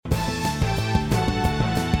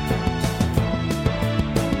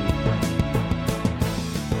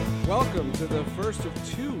welcome to the first of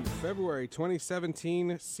two February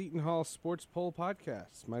 2017 Seton Hall Sports Poll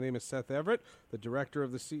podcasts. My name is Seth Everett. The director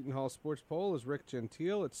of the Seton Hall Sports Poll is Rick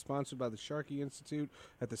Gentile. It's sponsored by the Sharkey Institute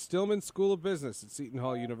at the Stillman School of Business at Seton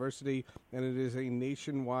Hall University, and it is a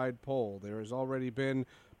nationwide poll. There has already been,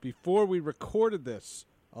 before we recorded this,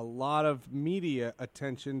 a lot of media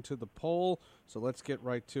attention to the poll, so let's get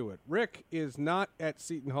right to it. Rick is not at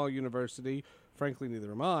Seton Hall University. Frankly,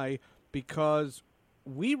 neither am I, because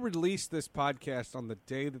we released this podcast on the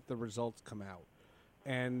day that the results come out.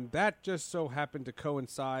 And that just so happened to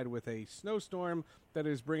coincide with a snowstorm that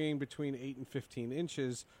is bringing between 8 and 15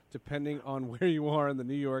 inches, depending on where you are in the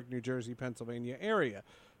New York, New Jersey, Pennsylvania area.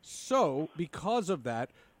 So, because of that,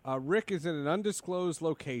 Rick is in an undisclosed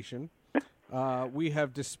location. We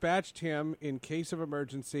have dispatched him in case of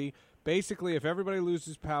emergency. Basically, if everybody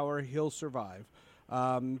loses power, he'll survive.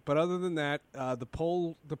 But other than that, the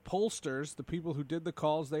pollsters, the people who did the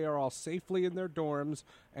calls, they are all safely in their dorms,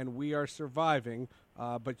 and we are surviving.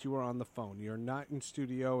 But you are on the phone. You're not in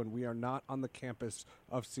studio, and we are not on the campus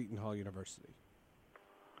of Seton Hall University.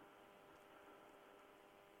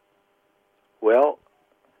 Well,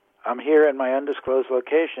 I'm here in my undisclosed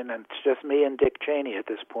location, and it's just me and Dick Cheney at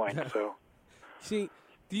this point. So, see,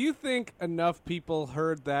 do you think enough people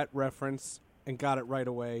heard that reference and got it right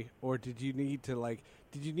away, or did you need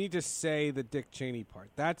to say the Dick Cheney part?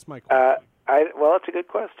 That's my question. Well, it's a good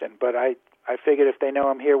question, but I figured if they know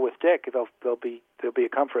I'm here with Dick, there'll be a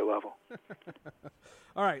comfort level.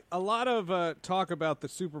 All right, a lot of talk about the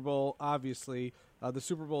Super Bowl. Obviously, the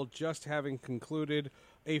Super Bowl just having concluded,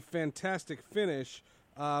 a fantastic finish.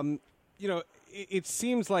 It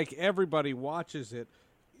seems like everybody watches it.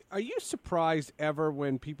 Are you surprised ever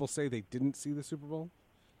when people say they didn't see the Super Bowl?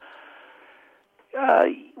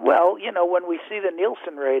 Well, when we see the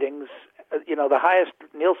Nielsen ratings, the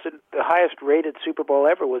highest rated Super Bowl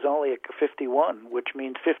ever was only at 51, which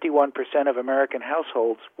means 51% of American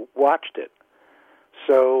households watched it.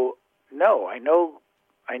 So, no, I know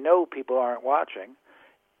people aren't watching.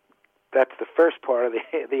 That's the first part of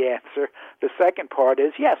the answer. The second part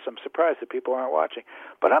is, yes, I'm surprised that people aren't watching.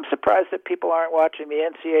 But I'm surprised that people aren't watching the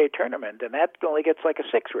NCAA tournament, and that only gets like a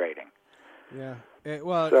 6 rating. Yeah. I'm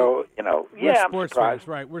surprised. Fans,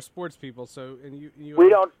 right? We're sports people, so we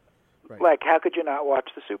don't right. Like. How could you not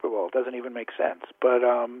watch the Super Bowl? It doesn't even make sense. But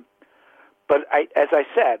as I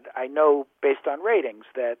said, I know based on ratings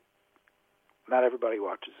that not everybody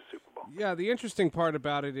watches the Super Bowl. Yeah, the interesting part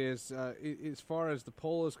about it is, as far as the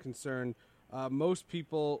poll is concerned, most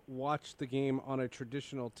people watch the game on a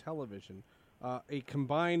traditional television. A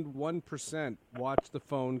combined 1% watch the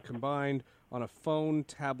phone combined on a phone,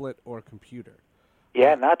 tablet, or computer.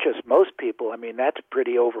 Yeah, not just most people. I mean, that's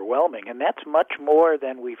pretty overwhelming, and that's much more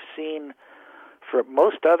than we've seen for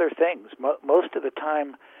most other things. Most of the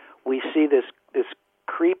time, we see this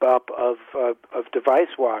creep up of device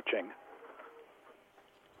watching.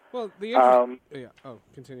 Well,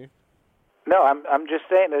 continue. No, I'm just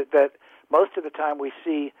saying that most of the time we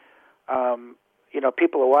see,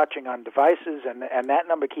 people are watching on devices, and that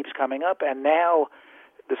number keeps coming up, and now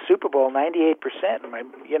the Super Bowl, 98%.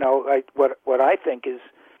 What I think is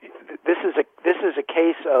this is a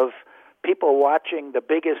case of people watching the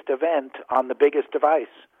biggest event on the biggest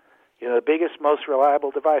device, the biggest, most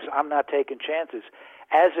reliable device. I'm not taking chances.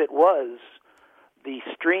 As it was, the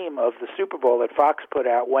stream of the Super Bowl that Fox put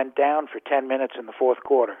out went down for 10 minutes in the fourth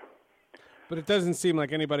quarter. But it doesn't seem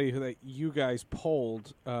like anybody that you guys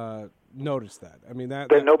polled noticed that. I mean, that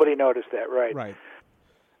nobody noticed that, right? Right.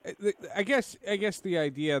 I guess the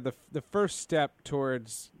idea, the first step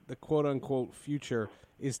towards the quote unquote future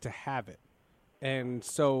is to have it, and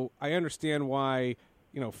so I understand why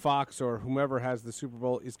Fox or whomever has the Super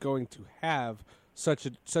Bowl is going to have such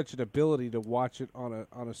an ability to watch it on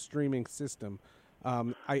a streaming system.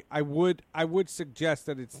 I would suggest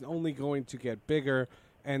that it's only going to get bigger,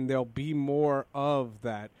 and there'll be more of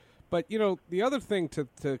that. But the other thing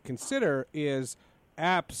to consider is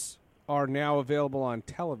apps are now available on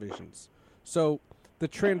televisions. So the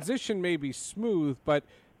transition may be smooth, but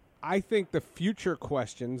I think the future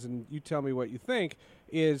questions, and you tell me what you think,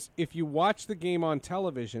 is if you watch the game on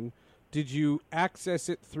television, did you access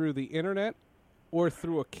it through the internet or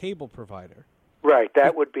through a cable provider? Right,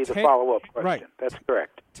 that would be the follow-up question. Right. That's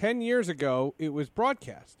correct. 10 years ago, it was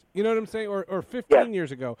broadcast. You know what I'm saying? Or 15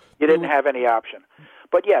 years ago. You didn't have any option.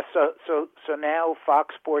 But yes, so now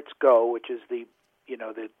Fox Sports Go, which is the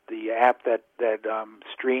app that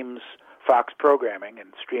streams Fox programming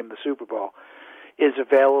and stream the Super Bowl, is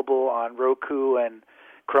available on Roku and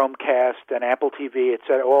Chromecast and Apple TV,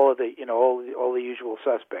 etc. All of the all the usual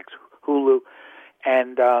suspects, Hulu,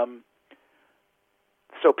 and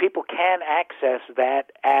so people can access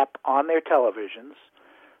that app on their televisions.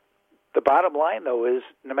 The bottom line, though, is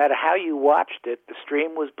no matter how you watched it, the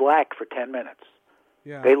stream was black for 10 minutes.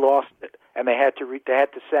 Yeah. They lost it, and they had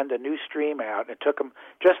to send a new stream out, and it took them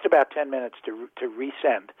just about 10 minutes to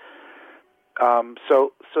resend.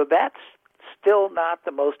 So that's still not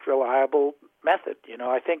the most reliable method. You know,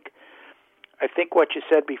 I think what you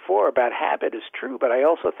said before about habit is true, but I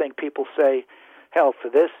also think people say, hell, for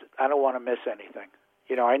this, I don't want to miss anything.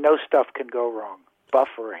 You know, I know stuff can go wrong,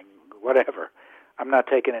 buffering, whatever. I'm not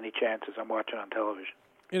taking any chances. I'm watching on television.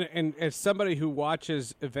 And as somebody who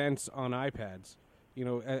watches events on iPads, you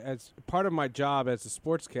know, as part of my job as a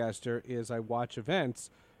sportscaster is I watch events,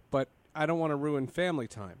 but I don't want to ruin family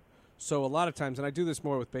time. So a lot of times, and I do this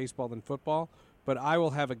more with baseball than football, but I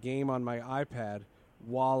will have a game on my iPad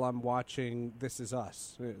while I'm watching This Is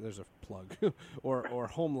Us. There's a plug. or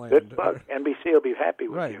Homeland. Good plug. NBC will be happy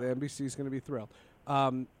with right, you. Right, the NBC is going to be thrilled.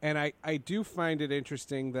 And I do find it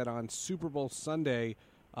interesting that on Super Bowl Sunday,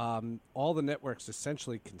 all the networks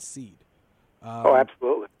essentially concede.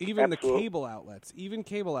 Absolutely. Even the cable outlets, you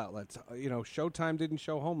know, Showtime didn't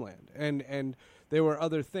show Homeland, and there were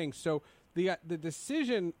other things. So the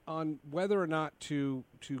decision on whether or not to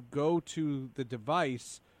go to the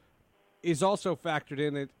device is also factored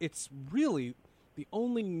in. It's really the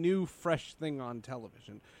only new fresh thing on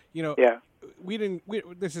television. You know, yeah.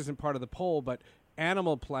 This isn't part of the poll, but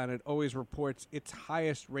Animal Planet always reports its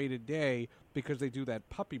highest rated day because they do that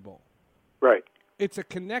Puppy Bowl. Right. It's a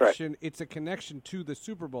connection. Right. It's a connection to the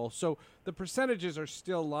Super Bowl. So the percentages are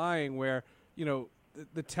still lying where, you know,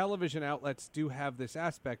 the television outlets do have this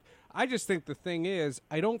aspect. I just think the thing is,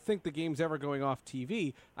 I don't think the game's ever going off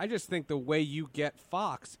TV. I just think the way you get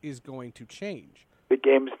Fox is going to change. The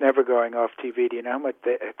game's never going off TV. Do you know how much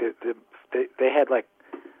they had, like,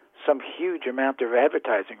 some huge amount of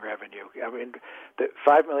advertising revenue? I mean, the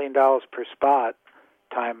 $5 million per spot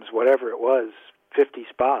times whatever it was, 50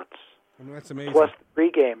 spots. I mean, that's amazing. Plus the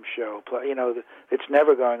pregame show. You know, it's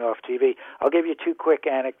never going off TV. I'll give you two quick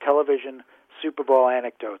television Super Bowl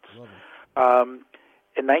anecdotes.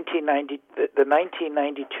 In 1990, the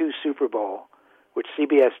 1992 Super Bowl, which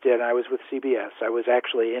CBS did, and I was with CBS. I was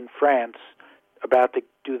actually in France about to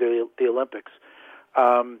do the Olympics.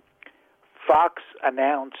 Fox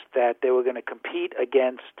announced that they were going to compete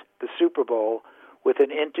against the Super Bowl with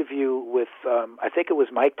an interview with, I think it was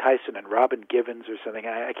Mike Tyson and Robin Givens or something.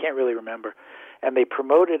 I can't really remember. And they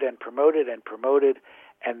promoted and promoted and promoted,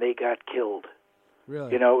 and they got killed.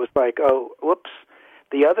 Really? You know, it was like, oh, whoops.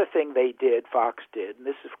 The other thing they did, Fox did, and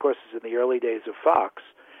this, of course, is in the early days of Fox,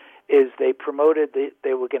 is they promoted,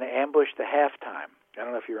 they were going to ambush the halftime. I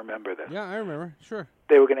don't know if you remember this. Yeah, I remember. Sure.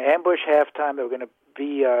 They were going to ambush halftime. They were going to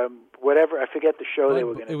be whatever. I forget the show they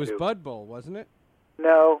were going to do. It was Bud Bowl, wasn't it?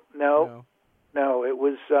 No. It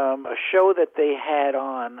was a show that they had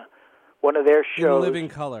on one of their shows. In Living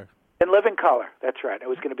Color. In Living Color, that's right. It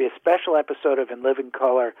was going to be a special episode of In Living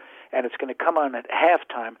Color, and it's going to come on at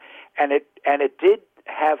halftime, and it did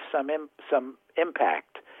have some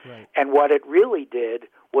impact. Right. And what it really did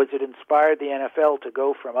was it inspired the NFL to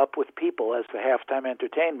go from Up With People as the halftime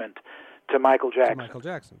entertainment to Michael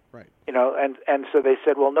Jackson. Right. You know, and so they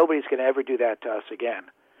said, well, nobody's going to ever do that to us again.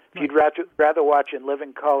 If you'd rather watch In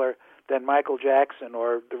Living Color than Michael Jackson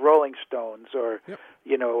or the Rolling Stones or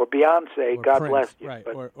you know, or Beyonce, or God Prince, bless you. Right.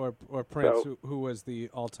 But, or Prince, who was the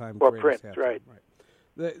all-time or greatest Prince, halftime.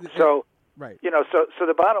 right? So right. You know, so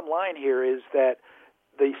the bottom line here is that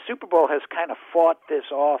the Super Bowl has kind of fought this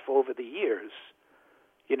off over the years.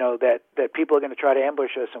 You know, that people are going to try to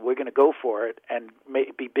ambush us and we're going to go for it and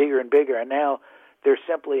be bigger and bigger. And now there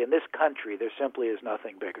simply, in this country, there simply is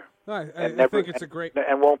nothing bigger. No, I think it's a great...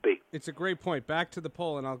 And won't be. It's a great point. Back to the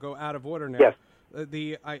poll, and I'll go out of order now. Yes.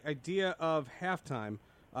 The idea of halftime,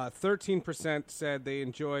 13% said they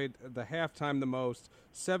enjoyed the halftime the most,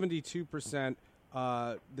 72%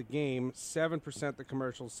 the game, 7% the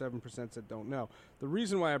commercials, 7% said don't know. The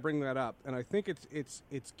reason why I bring that up, and I think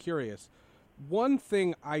it's curious, one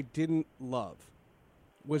thing I didn't love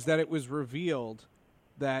was that it was revealed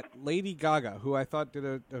that Lady Gaga, who I thought did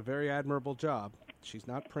a very admirable job, she's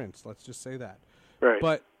not Prince, let's just say that. Right.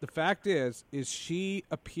 But the fact is she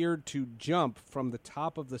appeared to jump from the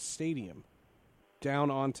top of the stadium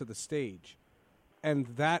down onto the stage, and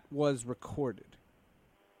that was recorded.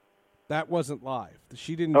 That wasn't live.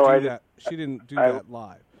 She didn't do that. She didn't do that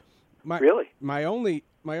live. Really? My only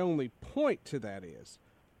point to that is,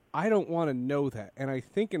 I don't want to know that, and I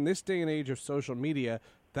think in this day and age of social media,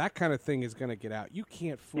 that kind of thing is going to get out. You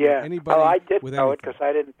can't fool anybody. I did with know anything. it because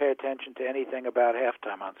I didn't pay attention to anything about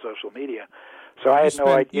halftime on social media, so I had no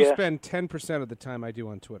idea. You spend 10% of the time I do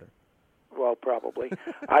on Twitter. Well, probably.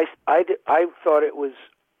 I thought it was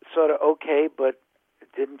sort of okay, but it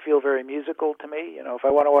didn't feel very musical to me. You know, if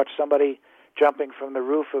I want to watch somebody jumping from the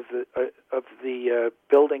roof of the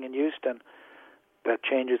building in Houston that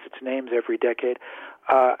changes its names every decade,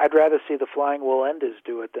 I'd rather see the Flying Wool-Enders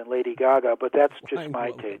do it than Lady Gaga, but that's just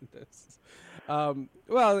my take.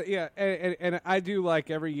 Well, yeah, and I do like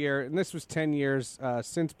every year, and this was 10 years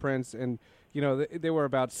since Prince, and, you know, there were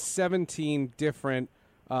about 17 different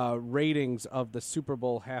ratings of the Super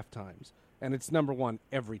Bowl halftimes, and it's number one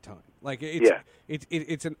every time. Like,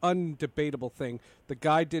 it's an undebatable thing. The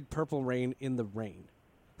guy did Purple Rain in the rain.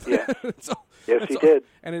 Yeah. Yes, he did.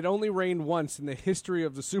 And it only rained once in the history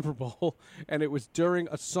of the Super Bowl, and it was during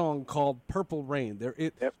a song called Purple Rain.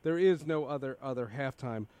 There is no other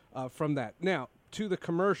halftime from that. Now, to the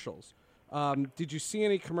commercials. Did you see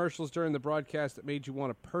any commercials during the broadcast that made you want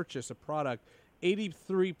to purchase a product?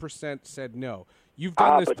 83% said no. You've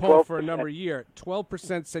done this poll for a number of years.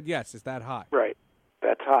 12% said yes. Is that high? Right.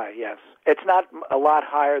 That's high, yes. It's not a lot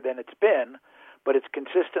higher than it's been, but it's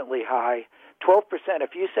consistently high. 12%,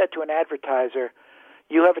 if you said to an advertiser,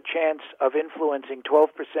 you have a chance of influencing 12%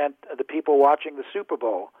 of the people watching the Super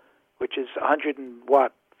Bowl, which is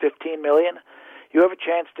 15 million, you have a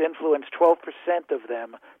chance to influence 12% of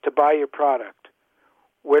them to buy your product.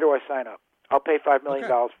 Where do I sign up? I'll pay $5 million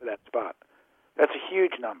for that spot. That's a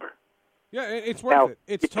huge number. Yeah, it's worth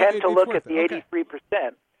it. You tend to look at the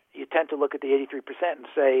 83%. You tend to look at the 83% and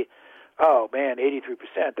say, oh, man,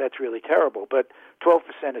 83%, that's really terrible. But 12%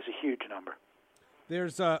 is a huge number.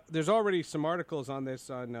 There's already some articles on this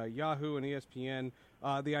on Yahoo and ESPN,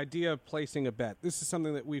 the idea of placing a bet. This is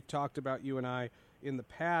something that we've talked about, you and I, in the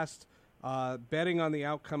past, betting on the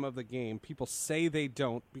outcome of the game. People say they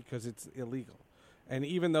don't because it's illegal. And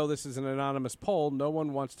even though this is an anonymous poll, no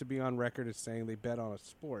one wants to be on record as saying they bet on a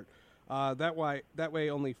sport. That way,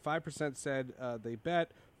 only 5% said they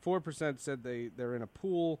bet, 4% said they're in a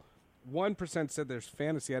pool, 1% said there's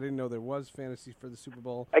fantasy. I didn't know there was fantasy for the Super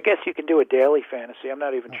Bowl. I guess you can do a daily fantasy. I'm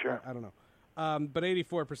not even sure. I don't know. But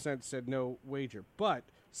 84% said no wager. But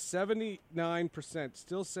 79%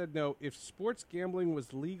 still said no. If sports gambling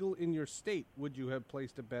was legal in your state, would you have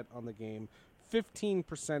placed a bet on the game?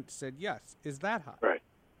 15% said yes. Is that high? Right.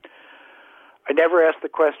 I never asked the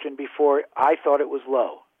question before. I thought it was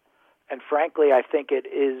low. And frankly, I think it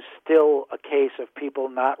is still a case of people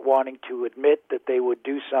not wanting to admit that they would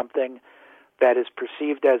do something that is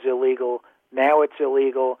perceived as illegal. Now it's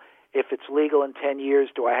illegal. If it's legal in 10 years,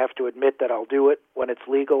 do I have to admit that I'll do it when it's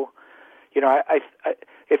legal? You know,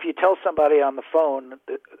 if you tell somebody on the phone,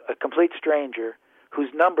 a complete stranger, whose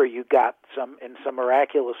number you got in some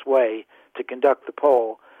miraculous way to conduct the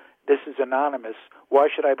poll, this is anonymous, why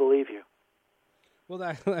should I believe you? Well,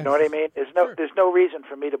 you know what I mean? There's no reason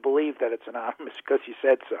for me to believe that it's anonymous because you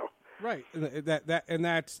said so. Right.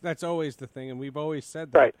 That's always the thing, and we've always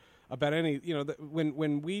said that about any. You know,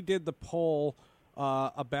 when we did the poll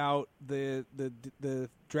about the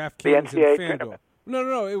DraftKings and FanDuel.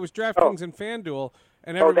 No, it was DraftKings and FanDuel,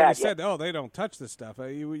 and everybody said, "Oh, they don't touch this stuff.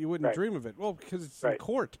 You wouldn't dream of it." Well, because it's in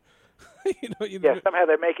court. Somehow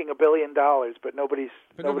they're making $1 billion, but nobody's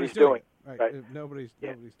doing it. Right. Nobody's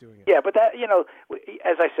doing it. Yeah, but that, you know,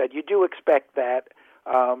 as I said, you do expect that.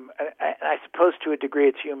 I suppose to a degree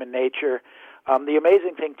it's human nature. The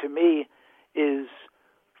amazing thing to me is,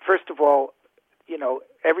 first of all, you know,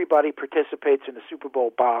 everybody participates in the Super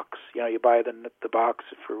Bowl box. You know, you buy the box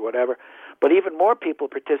for whatever. But even more people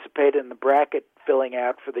participate in the bracket filling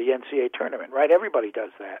out for the NCAA tournament, right? Everybody does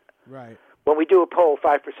that. Right. When we do a poll,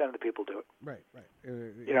 5% of the people do it. Right.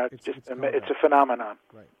 You know, it's a phenomenon.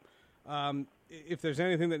 Right. If there's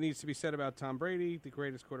anything that needs to be said about Tom Brady, the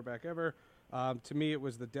greatest quarterback ever, to me it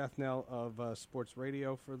was the death knell of sports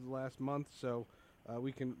radio for the last month. So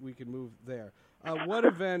we can move there. What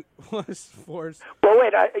event was forced? Well,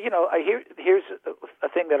 wait. Here's a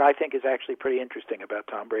thing that I think is actually pretty interesting about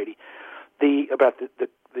Tom Brady, about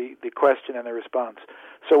the question and the response.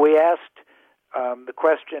 So we asked the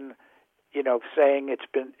question, you know, saying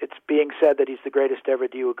it's being said that he's the greatest ever.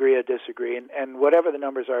 Do you agree or disagree? And whatever the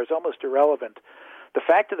numbers are is almost irrelevant. The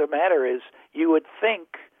fact of the matter is, you would think,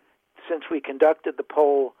 since we conducted the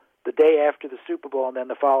poll the day after the Super Bowl and then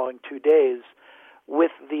the following 2 days,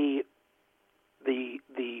 with the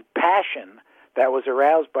passion that was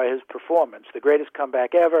aroused by his performance, the greatest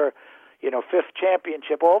comeback ever, you know, 5th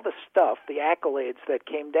championship, all the stuff, the accolades that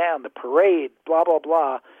came down, the parade, blah, blah,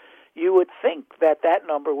 blah, you would think that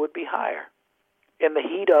number would be higher in the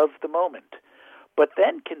heat of the moment. But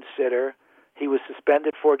then consider he was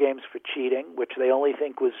suspended 4 games for cheating, which they only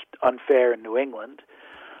think was unfair in New England.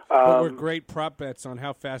 But were great prop bets on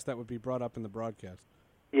how fast that would be brought up in the broadcast.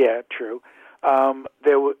 Yeah, true.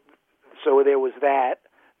 There was that.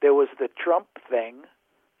 There was the Trump thing,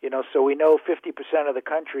 so we know 50% of the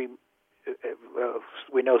country,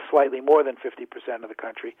 we know slightly more than 50% of the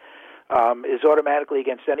country, is automatically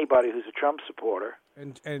against anybody who's a Trump supporter.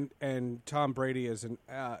 And Tom Brady is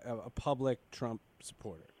a public Trump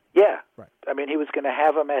supporter. Yeah. Right. I mean, he was going to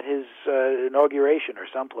have him at his inauguration or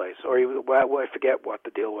someplace, or I forget what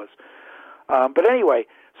the deal was. But anyway,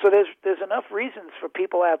 so there's enough reasons for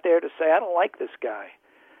people out there to say, I don't like this guy.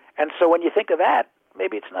 And so when you think of that,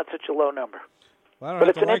 maybe it's not such a low number. Well, I don't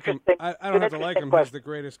have to like him. I don't have to like him. He's the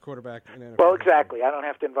greatest quarterback in NFL. Well, exactly. I don't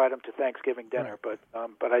have to invite him to Thanksgiving dinner, right.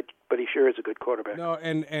 but he sure is a good quarterback. No,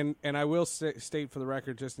 and I will state for the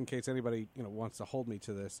record, just in case anybody wants to hold me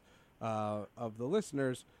to this, of the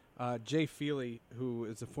listeners, Jay Feely, who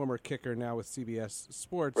is a former kicker now with CBS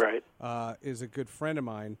Sports, right. Is a good friend of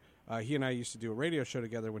mine. He and I used to do a radio show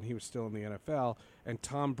together when he was still in the NFL. And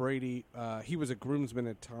Tom Brady, he was a groomsman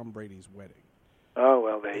at Tom Brady's wedding. Oh,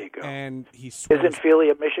 well, there you go. And he swears. Isn't Feely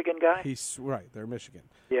a Michigan guy? Right, they're Michigan.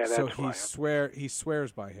 Yeah, that's so he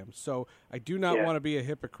swears by him. So I do not want to be a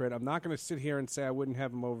hypocrite. I'm not going to sit here and say I wouldn't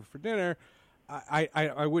have him over for dinner.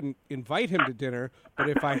 I wouldn't invite him to dinner, but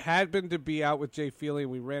if I had been to be out with Jay Feely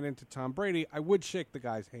and we ran into Tom Brady, I would shake the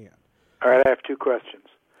guy's hand. All right, I have two questions.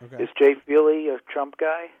 Okay. Is Jay Feely a Trump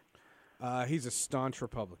guy? He's a staunch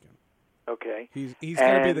Republican. Okay. He's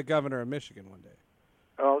going to be the governor of Michigan one day.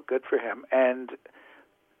 Oh, good for him. And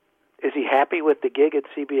is he happy with the gig at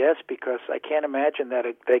CBS? Because I can't imagine that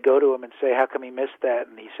they go to him and say, how come he missed that?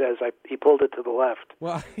 And he says, he pulled it to the left.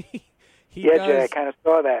 Well, he does. Jay, I kind of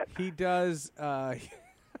saw that. He does.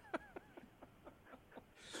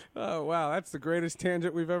 Oh, wow, that's the greatest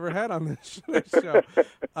tangent we've ever had on this show.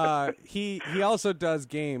 He also does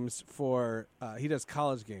games for he does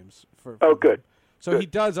college games for good. So he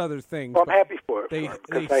does other things. Well, I'm happy for it.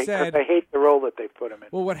 Because I hate the role that they put him in.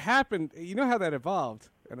 Well, what happened, you know how that evolved,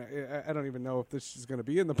 and I don't even know if this is going to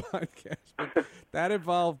be in the podcast, but that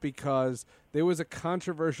evolved because there was a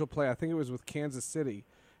controversial play, I think it was with Kansas City,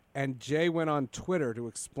 and Jay went on Twitter to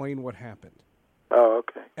explain what happened. Oh,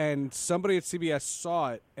 okay. And somebody at CBS saw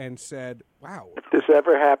it and said, wow. If this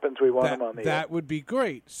ever happens, we want him on the air. That would be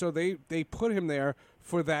great. So they put him there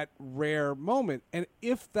for that rare moment. And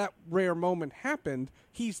if that rare moment happened,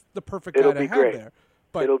 he's the perfect guy to have there.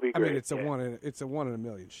 But it'll be great. I mean, it's a one in a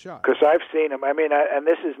million shot. Because I've seen him. I mean, and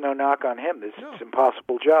this is no knock on him. This is an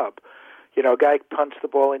impossible job. A guy punts the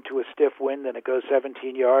ball into a stiff wind and it goes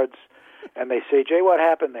 17 yards, and they say, Jay, what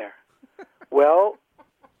happened there? Well,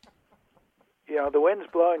 the wind's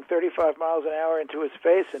blowing 35 miles an hour into his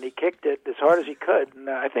face, and he kicked it as hard as he could. And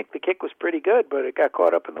I think the kick was pretty good, but it got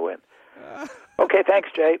caught up in the wind. Okay, thanks,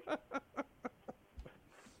 Jay.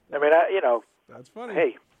 I mean, That's funny.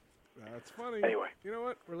 Hey. That's funny. Anyway. You know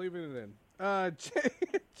what? We're leaving it in.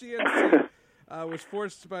 GNC was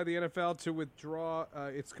forced by the NFL to withdraw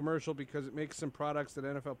its commercial because it makes some products that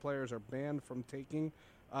NFL players are banned from taking.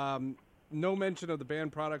 No mention of the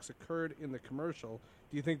banned products occurred in the commercial.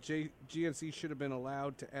 Do you think GNC should have been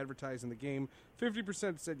allowed to advertise in the game?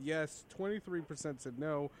 50% said yes, 23% said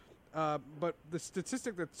no. But the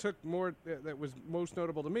statistic that was most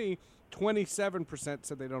notable to me, 27%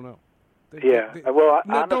 said they don't know. Honestly,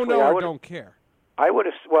 don't know or don't care. I would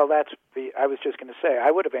have. Well, I was just going to say I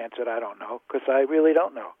would have answered I don't know because I really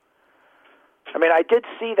don't know. I mean, I did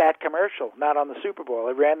see that commercial, not on the Super Bowl.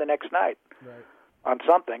 It ran the next night on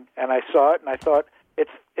something, and I saw it, and I thought it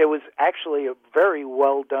was actually a very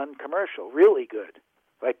well done commercial, really good,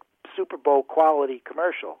 like Super Bowl quality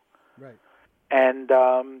commercial. Right. And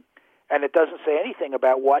it doesn't say anything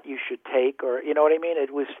about what you should take, or you know what I mean.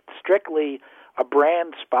 It was strictly a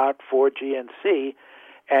brand spot for GNC,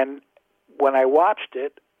 and when I watched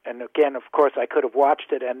it, and again, of course, I could have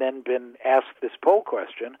watched it and then been asked this poll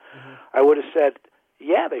question, I would have said,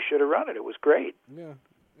 yeah, they should have run it. It was great. Yeah.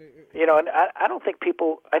 And I don't think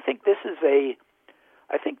people. I think this is a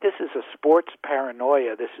sports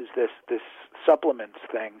paranoia. This is this supplements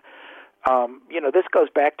thing. This goes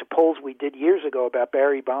back to polls we did years ago about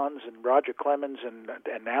Barry Bonds and Roger Clemens and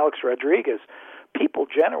Alex Rodriguez. People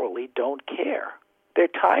generally don't care. They're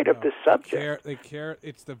tired of this subject. They care.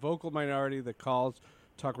 It's the vocal minority that calls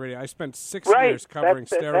talk radio. I spent 6 years covering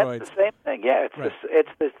steroids. That's the same thing. Yeah, it's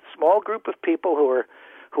this small group of people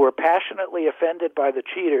who are passionately offended by the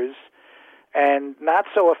cheaters, and not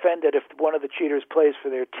so offended if one of the cheaters plays for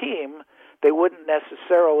their team. They wouldn't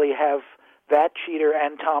necessarily have that cheater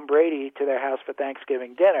and Tom Brady to their house for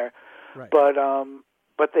Thanksgiving dinner,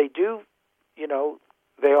 but they do.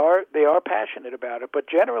 They are passionate about it. But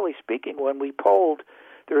generally speaking, when we polled,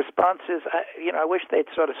 The response is, I wish they'd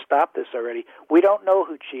sort of stop this already. We don't know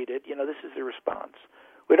who cheated. This is the response.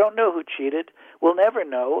 We don't know who cheated. We'll never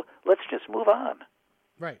know. Let's just move on.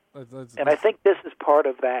 Right. And I think this is part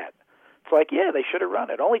of that. It's like, yeah, they should have run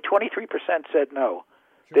it. Only 23% said no.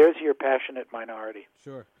 Sure. There's your passionate minority.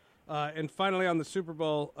 Sure. And finally, on the Super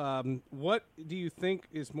Bowl, what do you think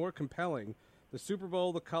is more compelling, the Super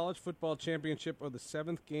Bowl, the College Football Championship, or the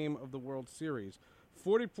seventh game of the World Series?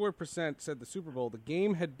 44% said the Super Bowl. The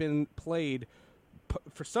game had been played,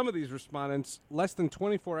 for some of these respondents, less than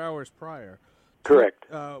 24 hours prior. Correct.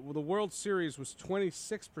 The World Series was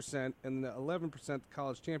 26% and the 11% the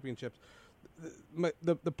college championships.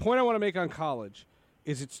 The point I want to make on college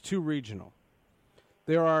is it's too regional.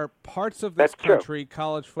 There are parts of this country,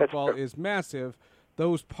 college football is massive.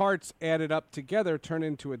 Those parts added up together turn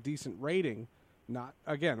into a decent rating.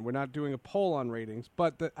 We're not doing a poll on ratings,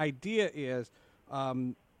 but the idea is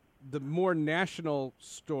the more national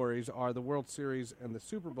stories are the World Series and the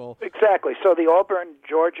Super Bowl. Exactly. So the Auburn,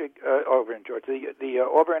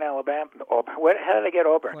 Alabama. How did I get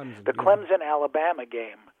Auburn? Clemson, Alabama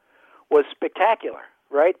game was spectacular,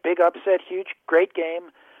 right? Big upset, huge, great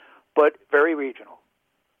game, but very regional.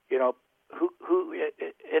 Who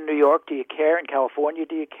in New York do you care? In California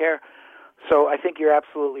do you care? So I think you're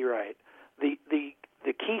absolutely right. The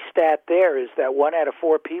key stat there is that 1 out of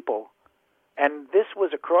 4 people. And this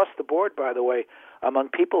was across the board, by the way, among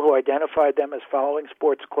people who identified them as following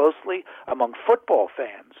sports closely, among football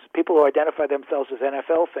fans, people who identified themselves as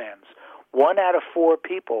NFL fans. 1 out of 4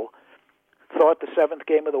 people thought the seventh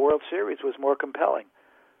game of the World Series was more compelling.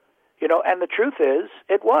 And the truth is,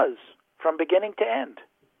 it was, from beginning to end.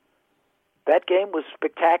 That game was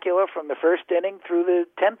spectacular from the first inning through the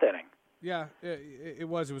 10th inning. Yeah, it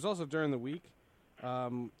was. It was also during the week.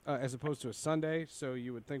 As opposed to a Sunday, so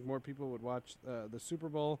you would think more people would watch the Super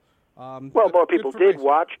Bowl. More people did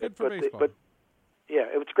watch it, but yeah,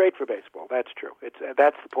 it was great for baseball. That's true.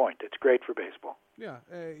 That's the point. It's great for baseball. Yeah,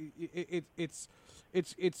 it's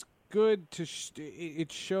good to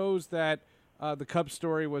it shows that the Cubs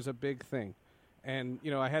story was a big thing, and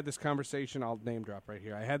I had this conversation. I'll name drop right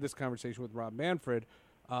here. I had this conversation with Rob Manfred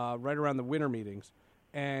right around the winter meetings,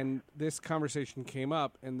 and this conversation came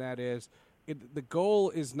up, and that is. The goal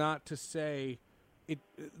is not to say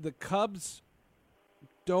the Cubs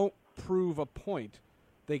don't prove a point.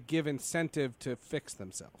 They give incentive to fix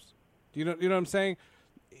themselves. Do you know what I'm saying?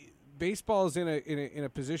 Baseball is in a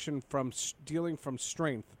position from dealing from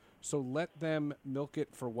strength, so let them milk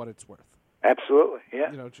it for what it's worth. Absolutely,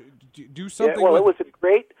 yeah. Do something. Yeah, well, it was a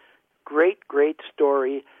great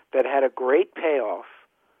story that had a great payoff.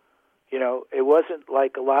 It wasn't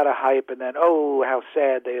like a lot of hype and then, oh, how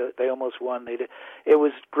sad, they almost won. It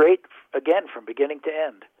was great, again, from beginning to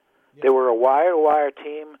end. Yeah. They were a wire-to-wire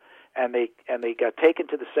team, and they got taken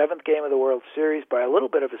to the seventh game of the World Series by a little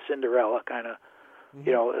bit of a Cinderella kind of.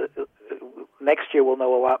 Mm-hmm. Next year we'll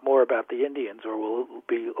know a lot more about the Indians, or we'll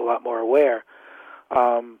be a lot more aware.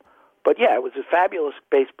 But, yeah, it was a fabulous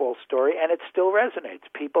baseball story, and it still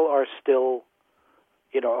resonates. People are still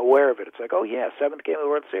aware of it. It's like, oh, yeah, seventh game of the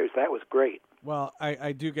World Series. That was great. Well,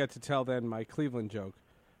 I do get to tell then my Cleveland joke.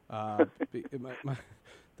 The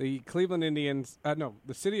Cleveland Indians,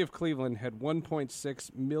 the city of Cleveland had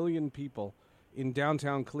 1.6 million people in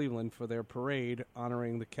downtown Cleveland for their parade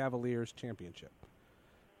honoring the Cavaliers championship.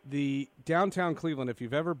 The downtown Cleveland, if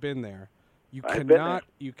you've ever been there, you cannot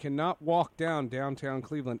walk downtown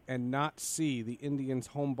Cleveland and not see the Indians'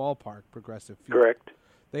 home ballpark, Progressive Field. Correct.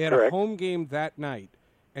 They had a home game that night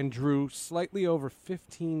and drew slightly over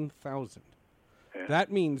 15,000. Yeah.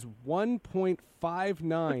 That means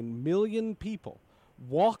 1.59 million people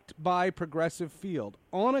walked by Progressive Field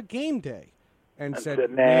on a game day and said,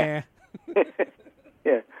 nah.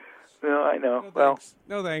 Yeah. No, I know.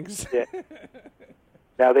 No thanks. Yeah.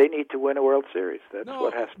 Now they need to win a World Series. That's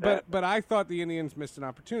what has to happen. But I thought the Indians missed an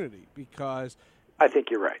opportunity because I think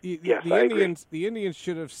you're right. Yes, I agree. The Indians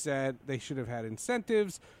should have said they should have had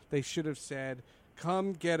incentives. They should have said,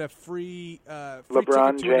 "Come get a free LeBron ticket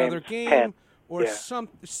to James, another game," Penn. or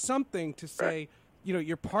something to say,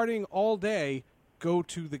 you're partying all day. Go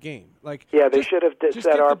to the game. They should have just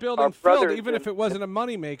said get the building filled, even if it and wasn't a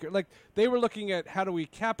moneymaker. Like they were looking at how do we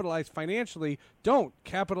capitalize financially. Don't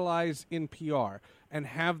capitalize in PR and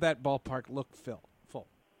have that ballpark look full.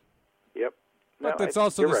 Yep. But that's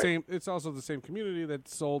also the same. It's also the same community that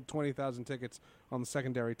sold 20,000 tickets on the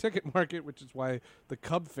secondary ticket market, which is why the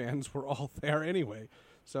Cub fans were all there anyway.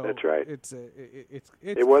 So that's right.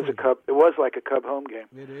 It was a Cub. It was like a Cub home game.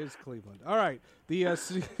 It is Cleveland. All right. The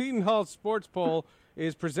Seton Hall Sports Poll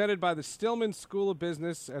is presented by the Stillman School of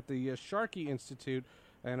Business at the Sharkey Institute,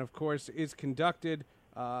 and of course is conducted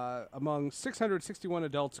among 661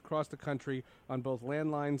 adults across the country on both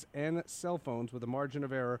landlines and cell phones with a margin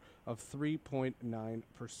of error of 3.9%.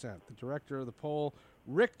 The director of the poll,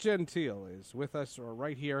 Rick Gentile, is with us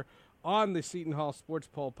right here on the Seton Hall Sports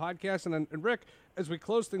Poll podcast. And Rick, as we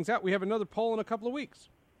close things out, we have another poll in a couple of weeks.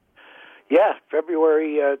 Yeah,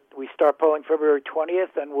 February. We start polling February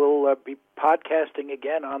 20th, and we'll be podcasting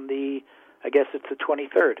again on I guess it's the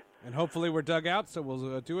 23rd. And hopefully we're dug out, so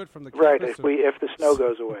we'll do it from the campus. Right, if the snow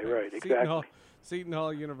goes away. Right, exactly. Seton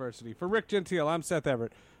Hall University. For Rick Gentile, I'm Seth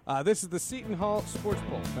Everett. This is the Seton Hall Sports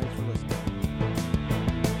Poll. Thanks for listening.